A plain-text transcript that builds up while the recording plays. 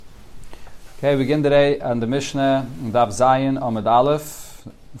Okay, we begin today on the Mishnah, Daf Zayin, Amud Aleph,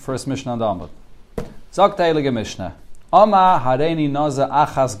 first Mishnah on the Amud. Zog Teilige Mishnah. Ama hareini naza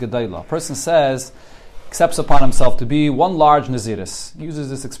achas gedayla. Person says, accepts upon himself to be one large naziris. He uses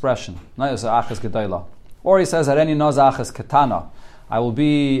this expression, naza achas gedayla. Or he says, hareini naza achas ketana. I will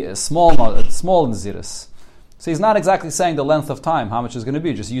be a small naziris. So he's not exactly saying the length of time, how much is going to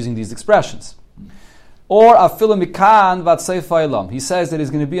be, just using these expressions. Or afilu mikan vatseifa ilam. He says that he's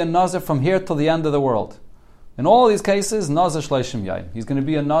going to be a nazir from here till the end of the world. In all these cases, nazir shleishim yayim. He's going to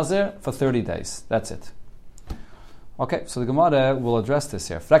be a nazir for 30 days. That's it. Okay, so the Gemara will address this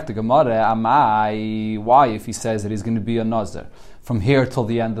here. Frek the Gemara, amai, why if he says that he's going to be a nazir from here till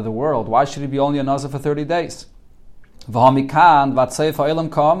the end of the world? Why should he be only a nazir for 30 days? V'hamikan vatseifa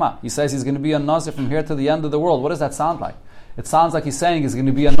ilam ka'ama. He says he's going to be a nazir from here to the end of the world. What does that sound like? It sounds like he's saying he's going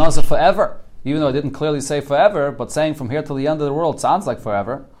to be a nazir forever. Even though it didn't clearly say forever, but saying from here till the end of the world sounds like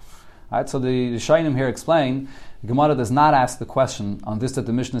forever. Right, so the Shainim here explain, the Gemara does not ask the question on this that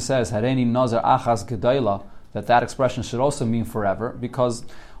the Mishnah says, Hareini nazir achas gedayla, that expression should also mean forever, because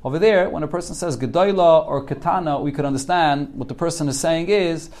over there, when a person says gedayla or ketana, we could understand what the person is saying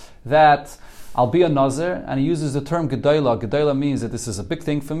is that I'll be a nazir, and he uses the term gedayla. Gedayla means that this is a big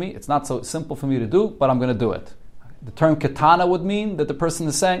thing for me, it's not so simple for me to do, but I'm going to do it. The term katana would mean that the person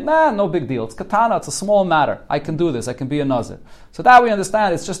is saying, no big deal. It's katana, it's a small matter. I can do this, I can be a nazir. So that we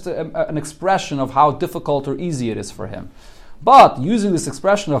understand, it's just an expression of how difficult or easy it is for him. But using this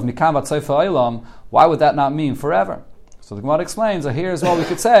expression of mikan vatseifa ilam, why would that not mean forever? So the Gemara explains, here as well we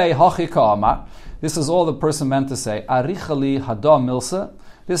could say, hachi ka'ama. This is all the person meant to say, arichali hada milsa.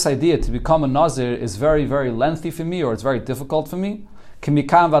 This idea to become a nazir is very, very lengthy for me, or it's very difficult for me.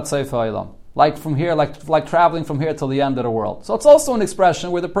 Kimikan vatseifa ilam. Like from here, like traveling from here till the end of the world. So it's also an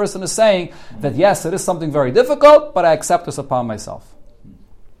expression where the person is saying that yes, it is something very difficult, but I accept this upon myself.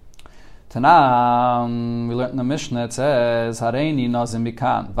 Tanam, we learned in the Mishnah, it says, Hareini nazim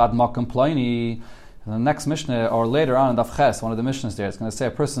mikan, vad makam ploini. The next Mishnah, or later on in Daf Ches, one of the Mishnahs there, it's going to say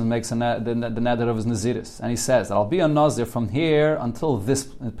a person makes the neder of his naziris, and he says that I'll be a nazir from here until this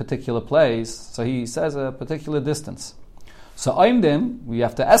particular place. So he says a particular distance. So oimdim, we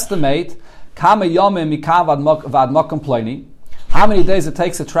have to estimate kama yomim mikan vad makam ploini, how many days it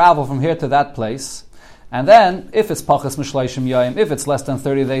takes to travel from here to that place. And then, if it's pachas mishleishim yayim, if it's less than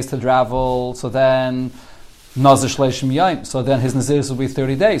 30 days to travel, so then nazir shleishim yayim, so then his naziris will be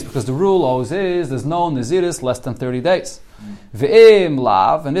 30 days, because the rule always is there's no naziris less than 30 days. Ve'im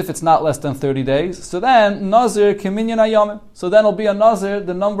lav, and if it's not less than 30 days, so then nazir kiminyan ayomim, so then it'll be a nazir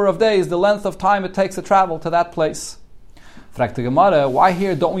the number of days, the length of time it takes to travel to that place. Frag the Gemara, why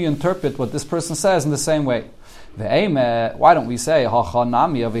here don't we interpret what this person says in the same way? Why don't we say ha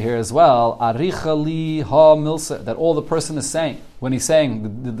nami over here as well? Arichali ha milsa, that all the person is saying when he's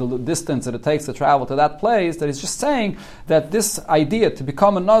saying the distance that it takes to travel to that place, that he's just saying that this idea to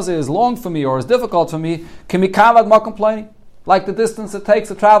become a nazir is long for me or is difficult for me. Kimikavad makam ploini, like the distance it takes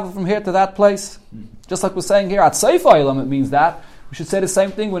to travel from here to that place. Just like we're saying here at Seifa Ilam, it means that we should say the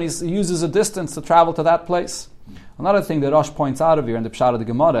same thing when he uses a distance to travel to that place. Another thing that Rosh points out over here in the Pshat of the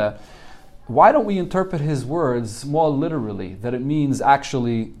Gemara, why don't we interpret his words more literally, that it means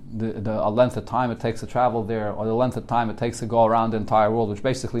actually the length of time it takes to travel there, or the length of time it takes to go around the entire world, which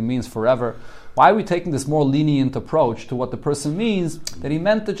basically means forever. Why are we taking this more lenient approach to what the person means, that he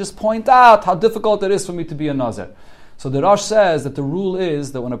meant to just point out how difficult it is for me to be a nazir? So the Rosh says that the rule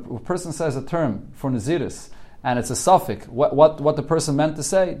is that when a person says a term for naziris, and it's a suffix, what the person meant to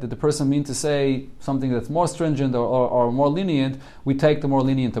say, did the person mean to say something that's more stringent or more lenient, we take the more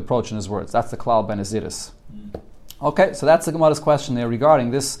lenient approach in his words. That's the klal ben naziris. Okay, so that's the Gemara's question there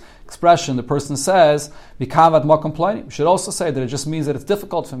regarding this expression. The person says, Mikavat makam ploini. We should also say that it just means that it's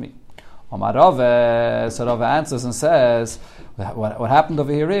difficult for me. Omar Rave, so Rave answers and says, what happened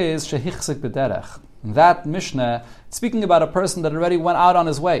over here is, shehichzik b'derech. That Mishnah, speaking about a person that already went out on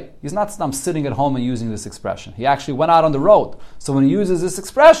his way. He's not sitting at home and using this expression. He actually went out on the road. So when he uses this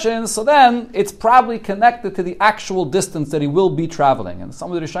expression, so then it's probably connected to the actual distance that he will be traveling. And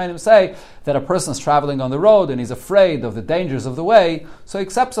some of the Rishonim say that a person is traveling on the road and he's afraid of the dangers of the way, so he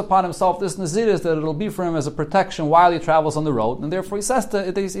accepts upon himself this naziris that it'll be for him as a protection while he travels on the road. And therefore he says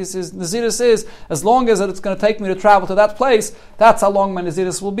his naziris is, as long as it's going to take me to travel to that place, that's how long my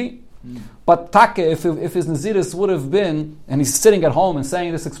naziris will be. But Taka, if his naziris would have been, and he's sitting at home and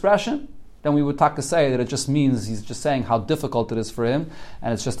saying this expression, then we would Taka say that it just means he's just saying how difficult it is for him,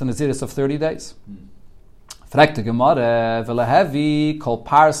 and it's just a naziris of 30 days. Frag the Gemara, v'lehevi kol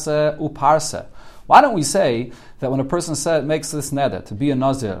parse uparse. Why don't we say that when a person makes this neder to be a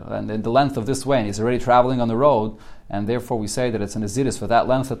Nazir, and in the length of this way, and he's already traveling on the road, and therefore we say that it's a Naziris for that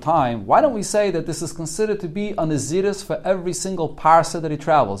length of time, why don't we say that this is considered to be a Naziris for every single parsa that he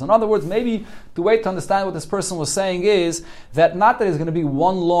travels? In other words, maybe the way to understand what this person was saying is that not that it's going to be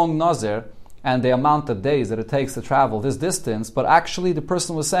one long Nazir, and the amount of days that it takes to travel this distance, but actually the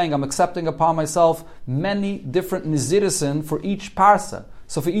person was saying, I'm accepting upon myself many different Nazirisin for each parsa.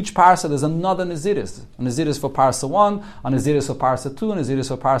 So for each parsa, there's another Naziris. A Naziris for parsa 1, a Naziris for parsa 2, a Naziris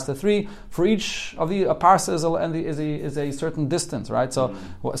for parsa 3. For each of the parsa is a certain distance, right? So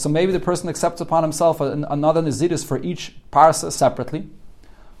maybe the person accepts upon himself another Naziris for each parsa separately.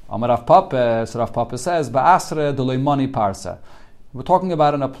 Amar Rav Papa, so Rav Papa says, Ba'asre d'loimani parsa. We're talking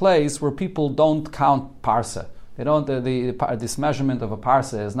about in a place where people don't count parsa. They don't. This measurement of a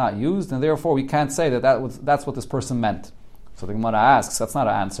parsa is not used, and therefore we can't say that's what this person meant. So the Gemara asks, that's not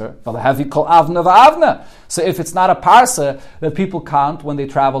an answer. So if it's not a parsa that people count when they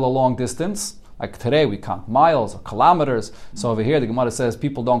travel a long distance, like today we count miles or kilometers. So over here the Gemara says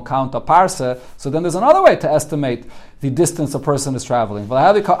people don't count a parsa. So then there's another way to estimate the distance a person is traveling. So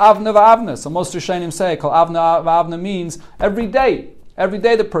most Rishonim say kol avna v'avna means every day. Every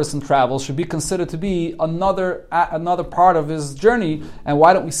day the person travels should be considered to be another part of his journey. And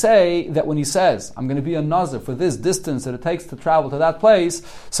why don't we say that when he says, I'm going to be a Nazir for this distance that it takes to travel to that place,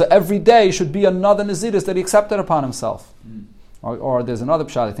 so every day should be another Naziris that he accepted upon himself. Or there's another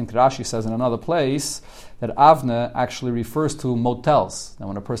pshat, I think Rashi says in another place, that Avna actually refers to motels. Now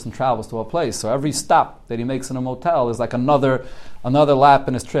when a person travels to a place, so every stop that he makes in a motel is like another lap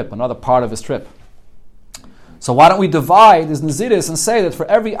in his trip, another part of his trip. So why don't we divide his Naziris and say that for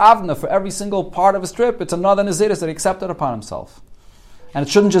every Avna, for every single part of his trip, it's another Naziris that he accepted upon himself. And it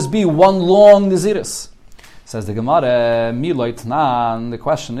shouldn't just be one long Naziris. Says the Gemara, Miloitnan, the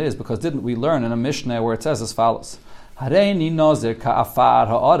question is, because didn't we learn in a Mishnah where it says as follows, Hareini Nazir ka'afar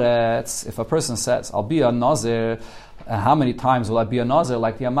ha'aretz. If a person says, I'll be a Nazir, how many times will I be a Nazir?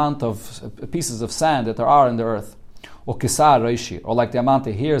 Like the amount of pieces of sand that there are in the earth. Or kisar reishi, or like the amount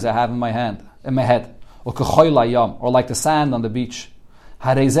of hairs I have in my head. Or like the sand on the beach.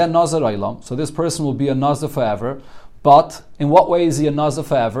 So this person will be a Nazir forever. But in what way is he a Nazir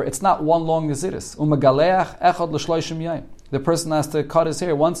forever? It's not one long Naziris. The person has to cut his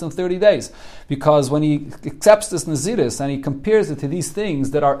hair once in 30 days. Because when he accepts this Naziris and he compares it to these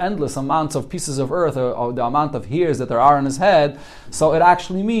things that are endless amounts of pieces of earth or the amount of hairs that there are in his head, so it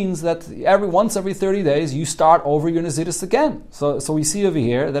actually means that once every 30 days you start over your Naziris again. So we see over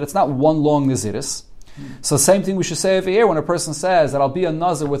here that it's not one long Naziris. So same thing we should say over here when a person says that I'll be a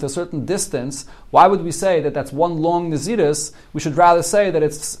Nazir with a certain distance. Why would we say that that's one long Naziris? We should rather say that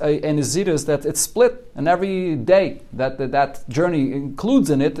it's a Naziris that it's split, and every day that journey includes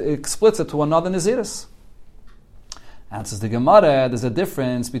in it, it splits it to another Naziris. Answers the Gemara, there's a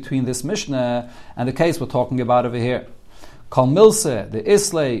difference between this Mishnah and the case we're talking about over here. Kol milse, the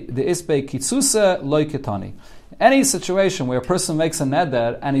isbei kitzuse loy ketani. Any situation where a person makes a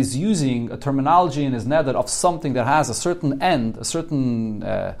neder and is using a terminology in his neder of something that has a certain end, a certain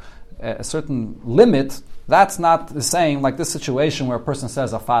limit, that's not the same like this situation where a person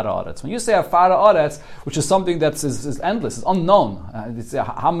says afara aretz. When you say afara aretz, which is something that is endless, it's unknown. It's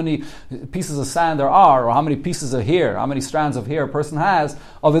how many pieces of sand there are, or how many pieces of hair, how many strands of hair a person has.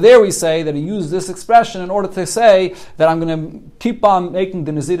 Over there we say that he used this expression in order to say that I'm going to keep on making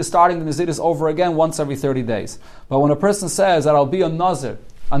the Naziris, starting the Naziris over again once every 30 days. But when a person says that I'll be a Nazir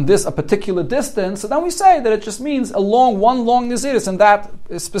on a particular distance, so then we say that it just means one long Naziris in that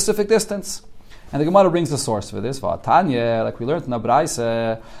specific distance. And the Gemara brings the source for this. Tanya, like we learned in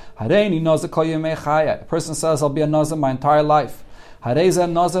Abraisa, Hareini Nazir kol yemei chaya. A person says, I'll be a Nazir my entire life. Hareze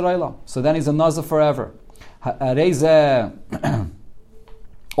Nazir olam. So then he's a Nazir forever. Hareze,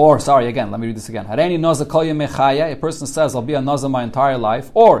 let me read this again. Hareini Nazir kol yemei chaya. A person says, I'll be a Nazir my entire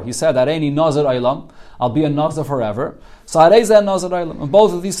life. Or he said, Hareini Nazir olam. I'll be a Nazir forever. So Hareze Nazir olam. In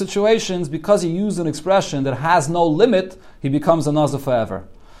both of these situations, because he used an expression that has no limit, he becomes a Nazir forever.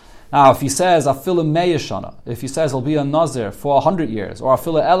 Now, if he says afilu meya shana, if he says I'll be a Nazir for 100 years, or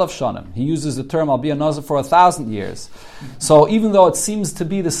afilu elef shanim, he uses the term I'll be a Nazir for 1,000 years. So even though it seems to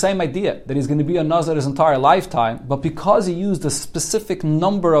be the same idea that he's going to be a Nazir his entire lifetime, but because he used a specific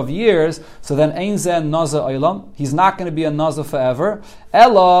number of years, so then ein zeh Nazir olam, he's not going to be a Nazir forever,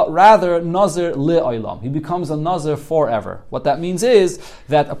 Ella, rather, Nazir li'olam. He becomes a Nazir forever. What that means is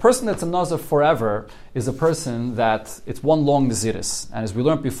that a person that's a Nazir forever is a person that it's one long Naziris. And as we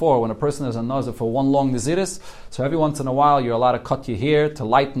learned before, when a person is a Nazir for one long Naziris, so every once in a while you're allowed to cut your hair to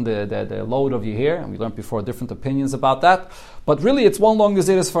lighten the load of your hair. And we learned before different opinions about that. But really it's one long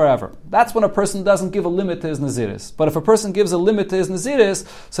Naziris forever. That's when a person doesn't give a limit to his Naziris. But if a person gives a limit to his Naziris,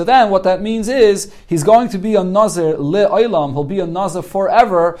 so then what that means is he's going to be a Nazir li'olam. He'll be a Nazir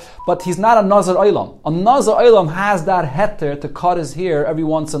forever, but he's not a Nazir olam. A Nazir olam has that heter to cut his hair every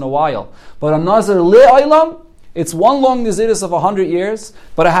once in a while. But a Nazir li'olam, it's one long Naziris of 100 years,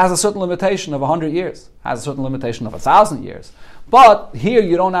 but it has a certain limitation of 100 years. It has a certain limitation of 1,000 years. But here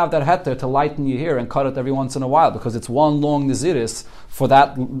you don't have that heter to lighten your hair and cut it every once in a while because it's one long Naziris for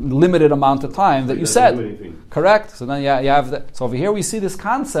that limited amount of time that you said. Correct? So then you have that. So over here we see this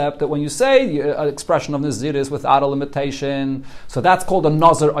concept that when you say an expression of Naziris without a limitation, so that's called a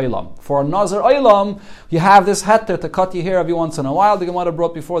Nazir Olam. For a Nazir Olam, you have this heter to cut your hair every once in a while. The Gemara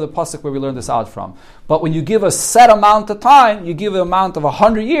brought before the pasuk where we learned this out from. But when you give a set amount of time, you give an amount of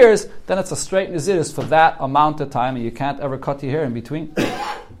 100 years, then it's a straight Naziris for that amount of time, and you can't ever cut your hair in between.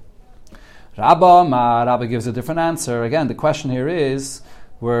 Rabba gives a different answer. Again, the question here is,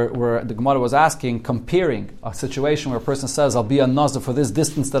 where the Gemara was asking, comparing a situation where a person says, I'll be a Nazir for this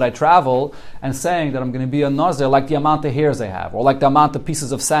distance that I travel, and saying that I'm going to be a Nazir like the amount of hairs I have, or like the amount of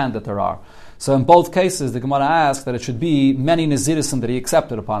pieces of sand that there are. So in both cases, the Gemara asks that it should be many Nazirisim that he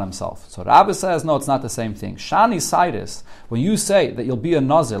accepted upon himself. So Rabbi says, no, it's not the same thing. Shani Sidis, when you say that you'll be a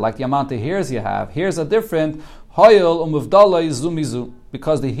Nazir like the amount of hairs you have, hairs are different, Hoyel umuvdalai zumizu,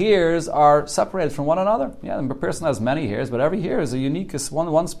 because the hairs are separated from one another. Yeah, the person has many hairs, but every hair is a unique,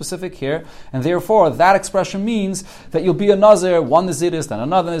 one specific hair, and therefore that expression means that you'll be a Nazir, one Naziris, then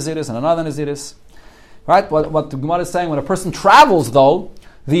another Naziris, and another Naziris. Right? What the Gemara is saying, when a person travels though,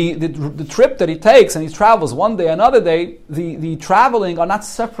 the trip that he takes and he travels one day, another day, the traveling are not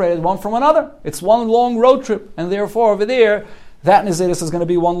separated one from another. It's one long road trip, and therefore over there, that Naziris is going to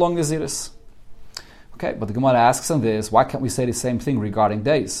be one long Naziris. Okay, but the Gemara asks on this, why can't we say the same thing regarding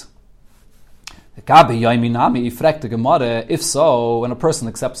days? If so, when a person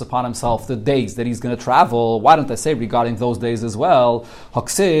accepts upon himself the days that he's going to travel, why don't I say regarding those days as well?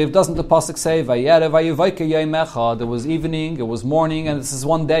 Haksiv, doesn't the pasuk say, there was evening, it was morning, and this is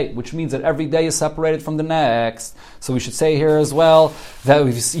one day, which means that every day is separated from the next. So we should say here as well, that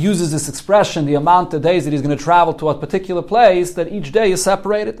if he uses this expression, the amount of days that he's going to travel to a particular place, that each day is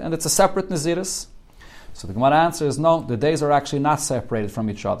separated, and it's a separate Naziris. So the Gemara answers, no, the days are actually not separated from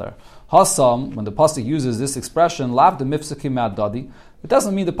each other. Hasam, when the pasuk uses this expression, lav de mifsakim ma'adadi, it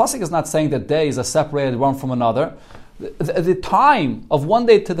doesn't mean the pasuk is not saying that days are separated one from another. The time of one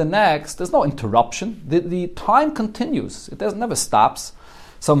day to the next, there's no interruption. The time continues. It never stops.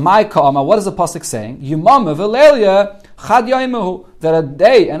 So my ka'ama, what is the pasuk saying? Yimam v'lelia chad yaimuhu, that a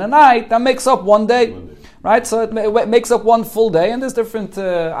day and a night, that makes up one day. Right, so it makes up one full day, and there's different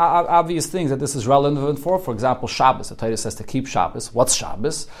obvious things that this is relevant for. For example, Shabbos. The Torah says to keep Shabbos. What's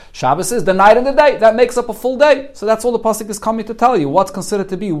Shabbos? Shabbos is the night and the day. That makes up a full day. So that's all the pasuk is coming to tell you. What's considered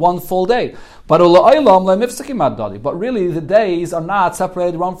to be one full day? But really, the days are not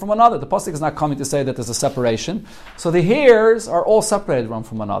separated one from another. The pasuk is not coming to say that there's a separation. So the hairs are all separated one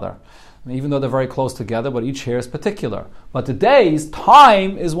from another. Even though they're very close together, but each hair is particular. But the days,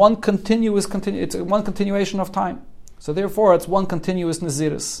 time is one it's one continuation of time. So therefore, it's one continuous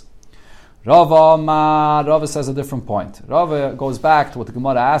Naziris. Rava says a different point. Rava goes back to what the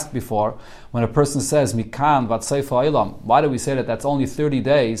Gemara asked before, when a person says, Mikan vatseifa ilam. Why do we say that that's only 30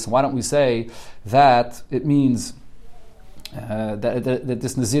 days? Why don't we say that it means, that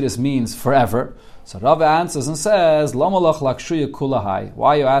this Naziris means forever? So Rava answers and says, Lamalach lakshuya kulahai.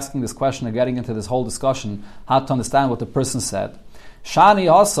 Why are you asking this question and getting into this whole discussion, how to understand what the person said? Shani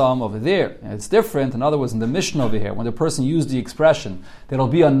Hasam over there, it's different. In other words, in the Mishnah over here, when the person used the expression, there'll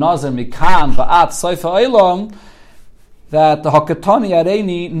be a Nazir Mikan Va'at Saifa Eilam, that the Hakatani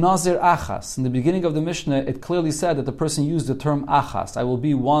Areini Nazir Achas. In the beginning of the Mishnah, it clearly said that the person used the term Achas. I will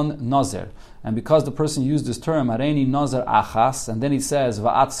be one Nazir. And because the person used this term, Areini Nazir Achas, and then he says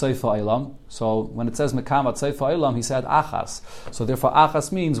Va'at Saifa Eilam. So when it says Mikam Va'at Saifa Eilam, he said Achas. So therefore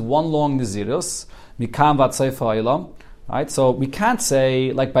Achas means one long Nazirus, Mikam Va'at Saifa Eilam. Right? So we can't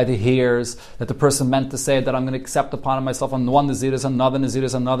say, like by the hairs, that the person meant to say that I'm going to accept upon myself on one Naziris, another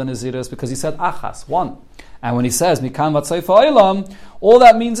Naziris, another Naziris, because he said Achas, one. And when he says Mikam Vatseifa Eilam, all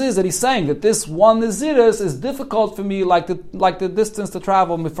that means is that he's saying that this one Naziris is difficult for me, like the distance to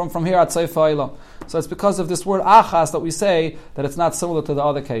travel from here at Seifa Eilam. So it's because of this word Achas that we say that it's not similar to the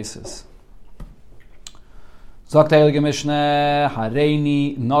other cases. Sagt der Heilige Mishnah,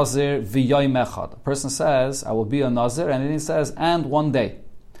 Hareini Nazir v'yoyim echad. A person says, I will be a Nazir, and then he says, and one day.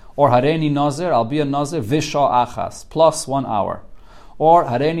 Or Hareini Nazir, I'll be a Nazir v'sha achas, plus 1 hour. Or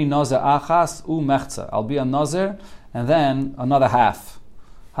Hareini Nazir achas u'mechza, I'll be a Nazir, and then another half.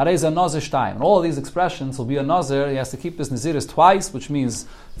 Harei a Nazir shtayim. And all of these expressions will be a Nazir. He has to keep his Naziris twice, which means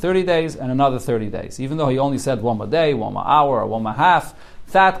 30 days and another 30 days. Even though he only said 1 more day, 1 more hour, or 1 more half,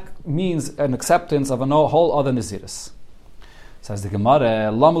 that means an acceptance of a whole other Naziris. Says the Gemara,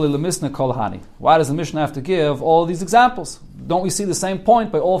 Lamali lemisna kol hani. Why does the Mishnah have to give all these examples? Don't we see the same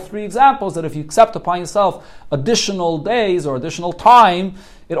point by all 3 examples, that if you accept upon yourself additional days or additional time,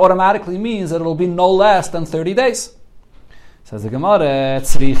 it automatically means that it will be no less than 30 days? Says the Gemara,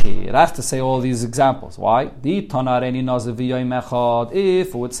 tzrichi. It has to say all these examples. Why? If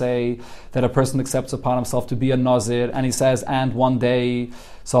it would say that a person accepts upon himself to be a Nazir, and he says, and one day.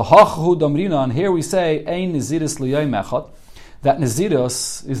 So, hachu damrina, and here we say, ein naziris liyoyim echad, that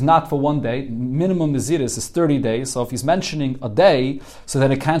Nazirus is not for 1 day. Minimum Nazirus is 30 days. So if he's mentioning a day, so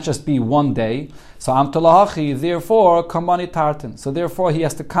then it can't just be 1 day. So Amtalahachi, therefore, Kamani Tartan. So therefore he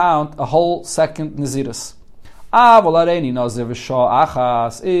has to count a whole second Nazirus. If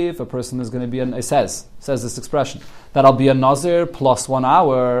a person is going to be it says this expression, that I'll be a Nazir plus 1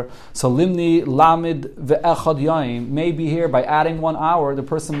 hour. So limni lamid ve'echad yaim. Maybe here by adding 1 hour, the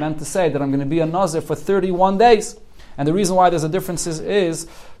person meant to say that I'm going to be a Nazir for 31 days. And the reason why there's a difference is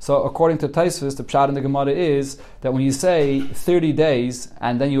so according to Taisvis, the Pshat in the Gemara is that when you say 30 days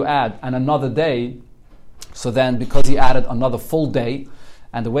and then you add another day, so then because he added another full day,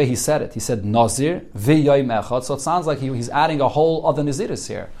 and the way he said Nazir v'yoyim echad, so it sounds like he's adding a whole other Naziris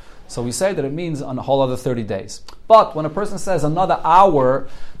here. So we say that it means on a whole other 30 days. But when a person says another hour,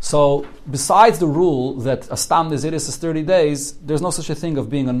 so besides the rule that a stam Naziris is 30 days, there's no such a thing of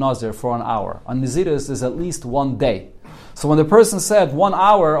being a Nazir for an hour. A Naziris is at least 1 day. So when the person said 1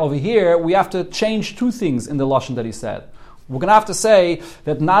 hour over here, we have to change 2 things in the Lashon that he said. We're going to have to say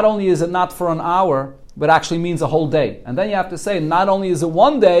that not only is it not for an hour, but actually means a whole day. And then you have to say not only is it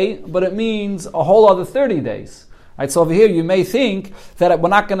 1 day, but it means a whole other 30 days. Right, so over here you may think that we're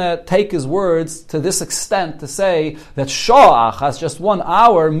not going to take his words to this extent to say that shah achas, just 1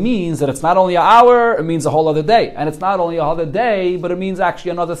 hour, means that it's not only an hour, it means a whole other day. And it's not only a whole other day, but it means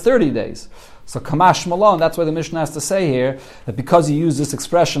actually another 30 days. So kamash malon, that's why the Mishnah has to say here, that because he used this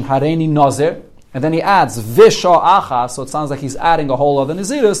expression, hareini nazir, and then he adds visha achas, so it sounds like he's adding a whole other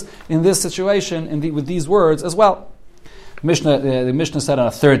nazirus in this situation with these words as well. The Mishnah said in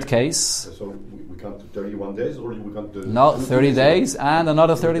a third case. So we count 31 days, or we count the... No, 30 days and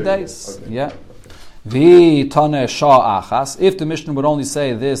another 30 days. Okay. Yeah. V'taneh shah achas. If the Mishnah would only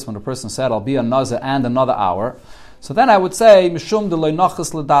say this when the person said, I'll be a nazir and another hour, so then I would say, mishum deloy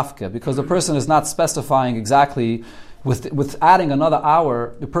nachas ledafke, because the person is not specifying exactly, with adding another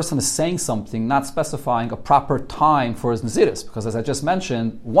hour, the person is saying something, not specifying a proper time for his naziris. Because as I just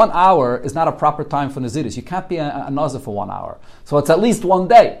mentioned, 1 hour is not a proper time for naziris. You can't be a nazir for 1 hour. So it's at least 1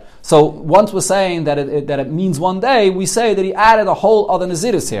 day. So once we're saying that it means 1 day, we say that he added a whole other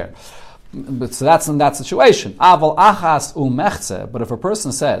naziris here. So that's in that situation. Aval achas umechze. But if a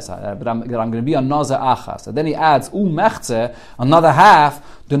person says, but I'm going to be a nazir achas, and then he adds umechze, another half,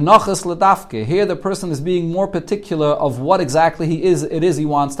 the nachas ledafke. Here the person is being more particular of what exactly it is he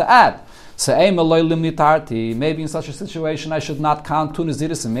wants to add. So maybe in such a situation I should not count 2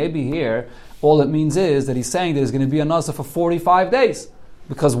 naziris, and maybe here all it means is that he's saying that he's going to be a nazir for 45 days.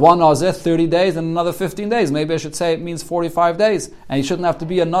 Because one nazir, 30 days, and another 15 days. Maybe I should say it means 45 days. And he shouldn't have to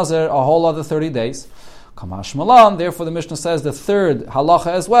be a nazir a whole other 30 days. Kamash malam. Therefore the Mishnah says the third halacha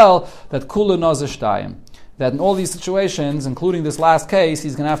as well, that kulu nazir shtayim. That in all these situations, including this last case,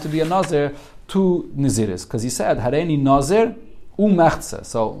 he's going to have to be a nazir 2 naziris. Because he said, hareini nazir umechze.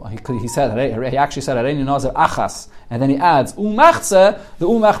 So he said, he actually said, hareini nazir achas. And then he adds umechze. The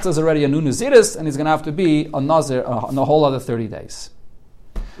umechze is already a new naziris, and he's going to have to be a nazir on a whole other 30 days.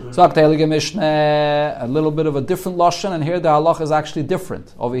 So a little bit of a different lashon, and here the halach is actually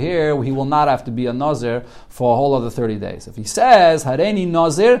different. Over here, he will not have to be a nazir for a whole other 30 days. If he says hareini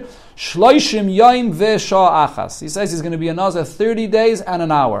nazir shloishim yom ve'shah achas, he says he's going to be a nazir 30 days and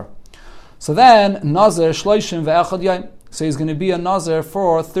an hour. So then nazir shloishim ve'echad yom, so he's going to be a nazir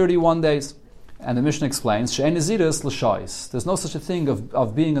for 31 days. And the Mishnah explains, she'en naziris l'shais. There's no such a thing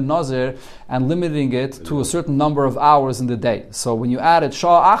of being a nazir and limiting it to a certain number of hours in the day. So when you added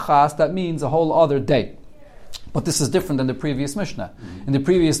shah achas, that means a whole other day. But this is different than the previous Mishnah. In the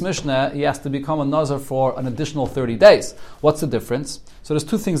previous Mishnah, he has to become a Nazir for an additional 30 days. What's the difference? So there's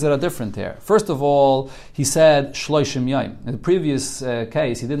two things that are different here. First of all, he said Shloishim Yom. In the previous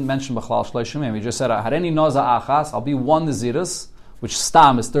case, he didn't mention B'chlal Shloishim Yom. He just said, Hareni Nazir Achas, I'll be one Nazirus, which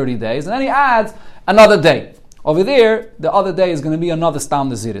Stam is 30 days, and then he adds another day. Over there, the other day is going to be another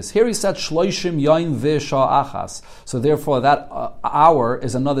Stam Naziris. Here he said Shloishim Yom V'Shah Achas. So therefore that hour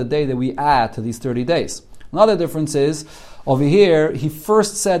is another day that we add to these 30 days. Another difference is, over here, he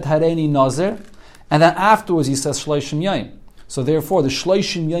first said Hareni Nazir, and then afterwards he says Shloishim Yom. So therefore the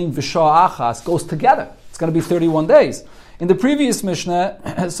Shloishim Yom V'Shah Achas goes together. It's going to be 31 days. In the previous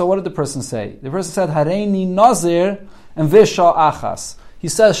Mishnah, so what did the person say? The person said Hareni Nazir and V'Shah Achas. He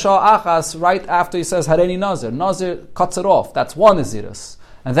says Shah Achas right after he says Hareni Nazir. Nazir cuts it off. That's one Nazirus.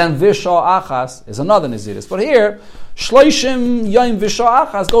 And then V'Shah Achas is another Nazirus. But here, Shloishim Yom V'Shah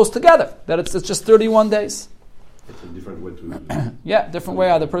Achas goes together. That it's just 31 days. It's a different way to... Yeah, different way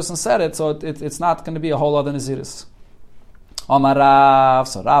how the person said it. So it's not going to be a whole other Nazirus. Omar Rav.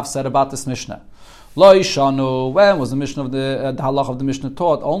 So Rav said about this Mishnah. Lo Ishanu. When was the Mishnah of the halach of the Mishnah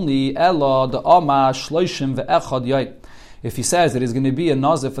taught? Only Elo the Oma Shloishim Ve'echad Yom. If he says that he's going to be a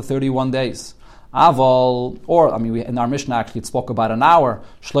Nazir for 31 days, Aval, or in our Mishnah actually it spoke about an hour,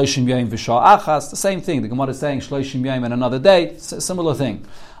 Shloishim Yom V'Shah Achas, the same thing. The Gemara is saying Shloishim Yom and another day, similar thing.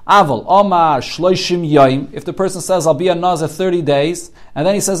 Aval, Omar Shloishim Yom, if the person says I'll be a Nazir 30 days, and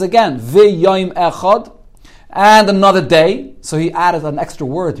then he says again, V'Yom Echad, and another day, so he added an extra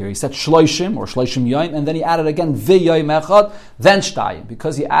word here. He said Shloishim or Shloishim Yom, and then he added again V'Yom Echad, then Shtayim.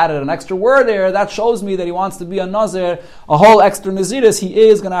 Because he added an extra word there, that shows me that he wants to be a Nazir, a whole extra Naziris, he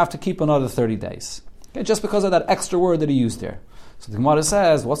is going to have to keep another 30 days. Okay, just because of that extra word that he used there. So the Gemara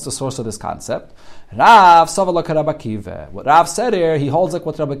says, what's the source of this concept? Rav Savalak Rabbi Akiva. What Rav said here, he holds like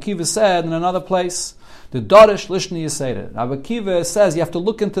what Rabbi Akiva said in another place. The Dorish Lishni Yisayda. Rabbi Akiva says you have to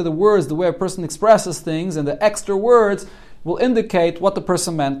look into the words, the way a person expresses things, and the extra words will indicate what the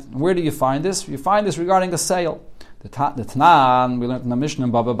person meant. Where do you find this? You find this regarding a sale. The Tanan, we learned in the Mishnah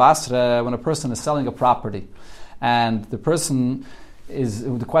in Baba Basra, when a person is selling a property, and the question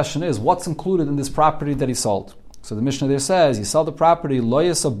is, what's included in this property that he sold? So the Mishnah there says, you sell the property, lo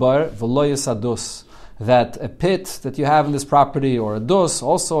yasabar v'lo yasadus, that a pit that you have in this property, or a dus,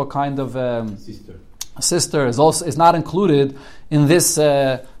 also a kind of sister is not included in this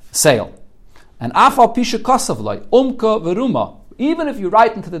sale. And afal pisha kasavlai umka veruma. Even if you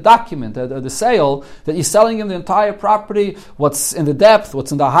write into the document, the sale, that you're selling him the entire property, what's in the depth,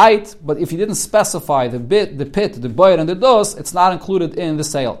 what's in the height, but if you didn't specify the pit, the boyer, and the dos, it's not included in the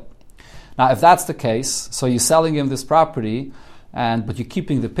sale. Now, if that's the case, so you're selling him this property, but you're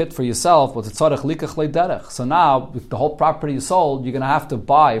keeping the pit for yourself, so now, with the whole property you sold, you're going to have to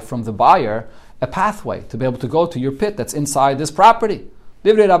buy from the buyer a pathway to be able to go to your pit that's inside this property.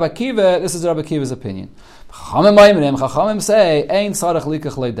 Divrei Rabbi Akiva, this is Rabbi Akiva's opinion. Chachamim say, Ein tzarech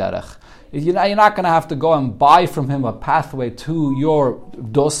likach lederech. You're not going to have to go and buy from him a pathway to your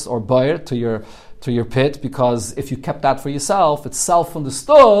dus or buyer, to your pit, because if you kept that for yourself, it's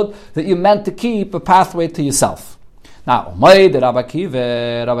self-understood that you meant to keep a pathway to yourself. Now, Rabbi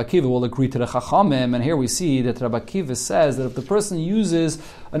Akiva will agree to the Chachamim, and here we see that Rabbi Akiva says that if the person uses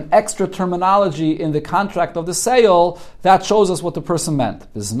an extra terminology in the contract of the sale, that shows us what the person meant.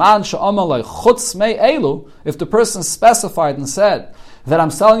 If the person specified and said that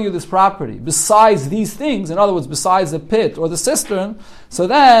I'm selling you this property besides these things, in other words, besides the pit or the cistern, so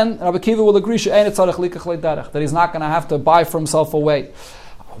then Rabbi Akiva will agree that he's not going to have to buy for himself away.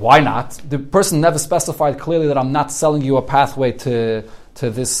 Why not? The person never specified clearly that I'm not selling you a pathway to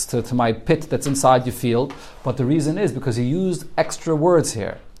my pit that's inside your field. But the reason is because he used extra words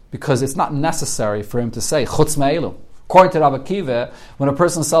here. Because it's not necessary for him to say chutz me'elu. According to Rabbi Akiva, when a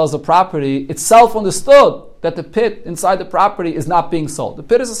person sells a property, it's self-understood that the pit inside the property is not being sold. The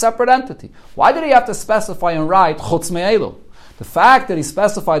pit is a separate entity. Why did he have to specify and write chutz me'elu? The fact that he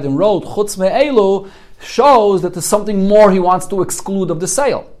specified and wrote chutz me'elu shows that there's something more he wants to exclude of the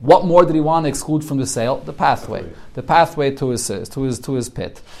sale. What more did he want to exclude from the sale? The pathway. The pathway to his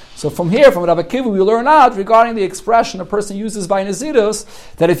pit. So from here, from Rabbi Akiva, we learn out regarding the expression a person uses by Nazirus,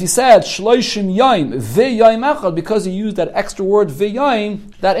 that if he said Shloishim Yom V'Yom Echad, because he used that extra word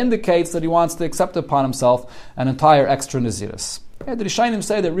V'Yom, that indicates that he wants to accept upon himself an entire extra Nazirus. Yeah, the Rishonim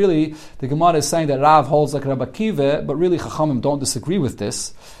say that really the Gemara is saying that Rav holds like Rabbi Akiva, but really Chachamim don't disagree with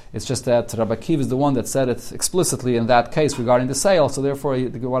this. It's just that Rabbi Akiva is the one that said it explicitly in that case regarding the sale, so therefore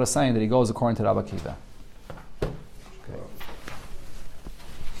the Gemara is saying that he goes according to Rabbi Akiva. Okay.